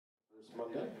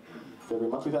Monday. Every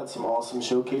month we've had some awesome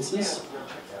showcases.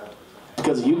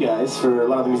 Because of you guys, for a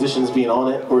lot of the musicians being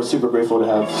on it, we're super grateful to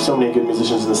have so many good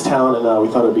musicians in this town, and we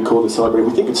thought it would be cool to celebrate.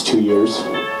 We think it's 2 years.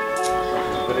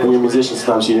 When you're a musician,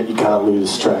 sometimes you kind of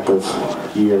lose track of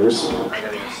years.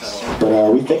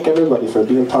 But we thank everybody for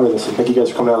being part of this, and thank you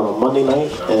guys for coming out on a Monday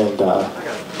night and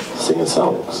singing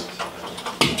songs.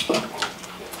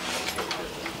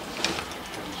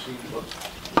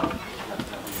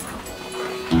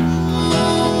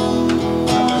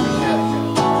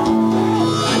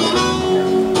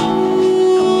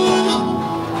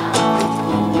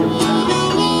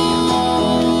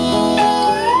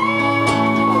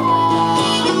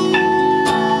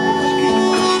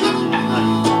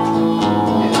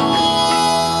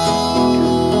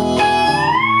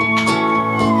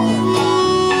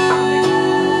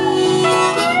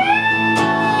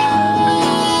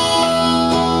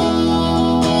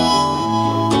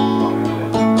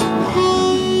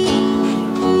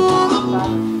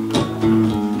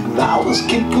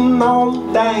 Kicking on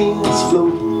the dance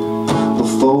floor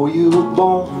before you were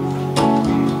born,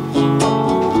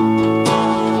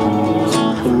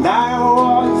 and now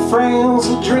all your friends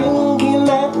are drinking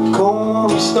at the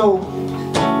corner store.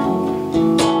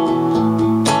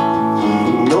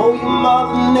 You know your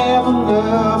mother never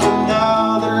loved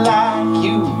another like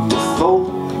you before.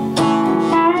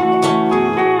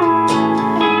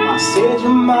 I said your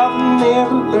mother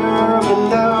never loved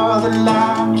another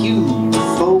like you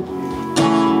before.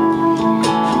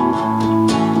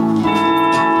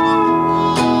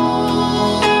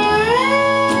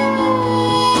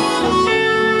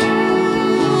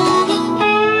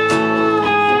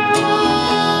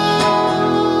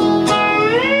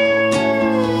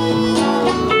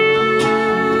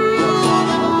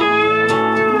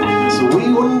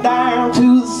 Down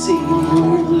to the city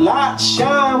where the lights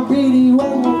shine pretty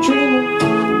when you're dreaming.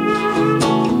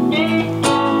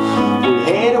 We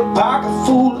had a pocket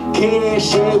full of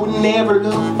cash, yeah, we never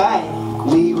looked back,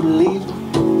 we were leaving.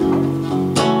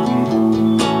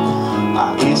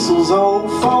 I guess those old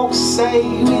folks say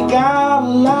we got a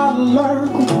lot to learn.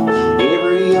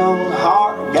 Every young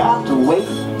heart got to wake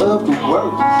up to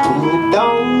work, and we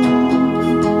don't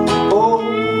owe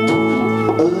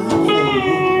a thing.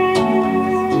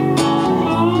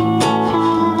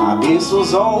 Guess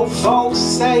those old folks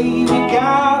say we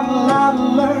got a lot to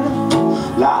learn.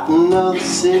 Light another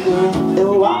cigarette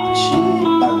and watch it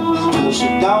burn, 'cause you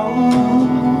don't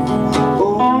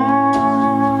owe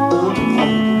a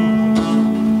thing.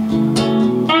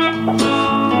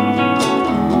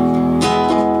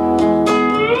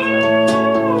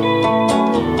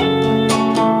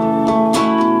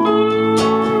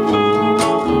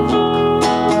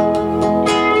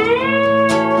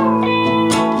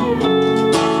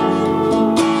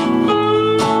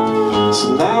 So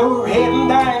now we're heading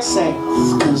down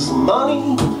south, 'cause the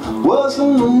money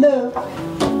wasn't enough.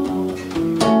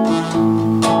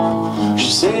 She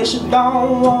says she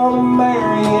don't want to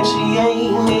marry and she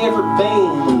ain't never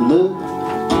been in love.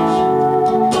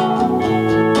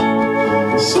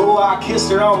 So I kissed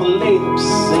her on the lips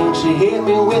and she hit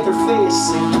me with her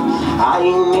fist, and I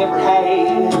ain't never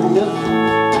had enough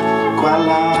quite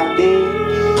like that.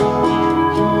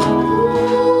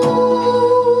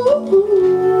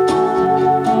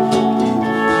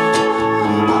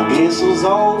 Those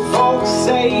old folks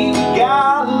say we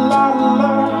got a lot to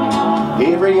learn.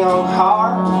 Every young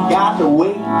heart got the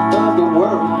weight of the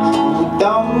world, and we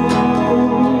don't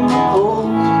owe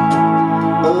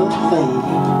a thing.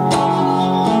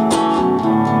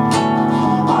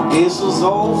 I guess those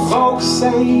old folks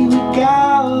say we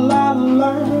got a lot to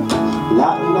learn.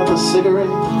 Light another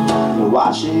cigarette and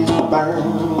watch it burn,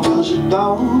 'cause you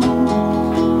don't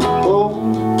owe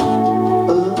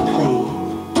a thing.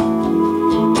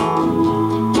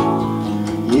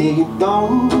 Yeah, you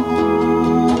don't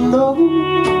know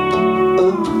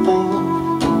a thing.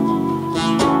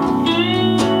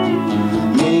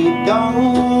 Yeah, you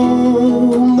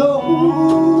don't know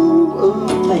a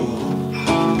thing.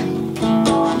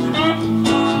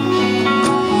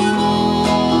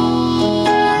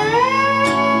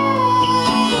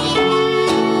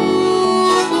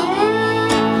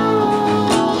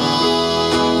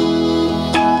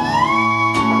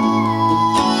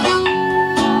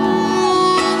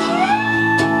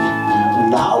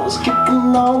 I was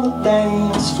kicking on the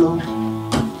dance floor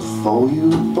before you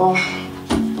were born.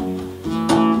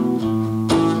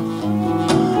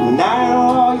 Now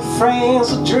all your friends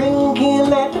are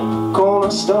drinking at the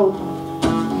corner store.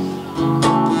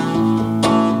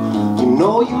 You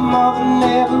know your mother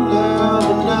never loved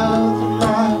another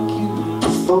like you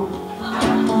before.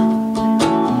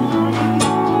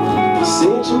 You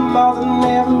said your by the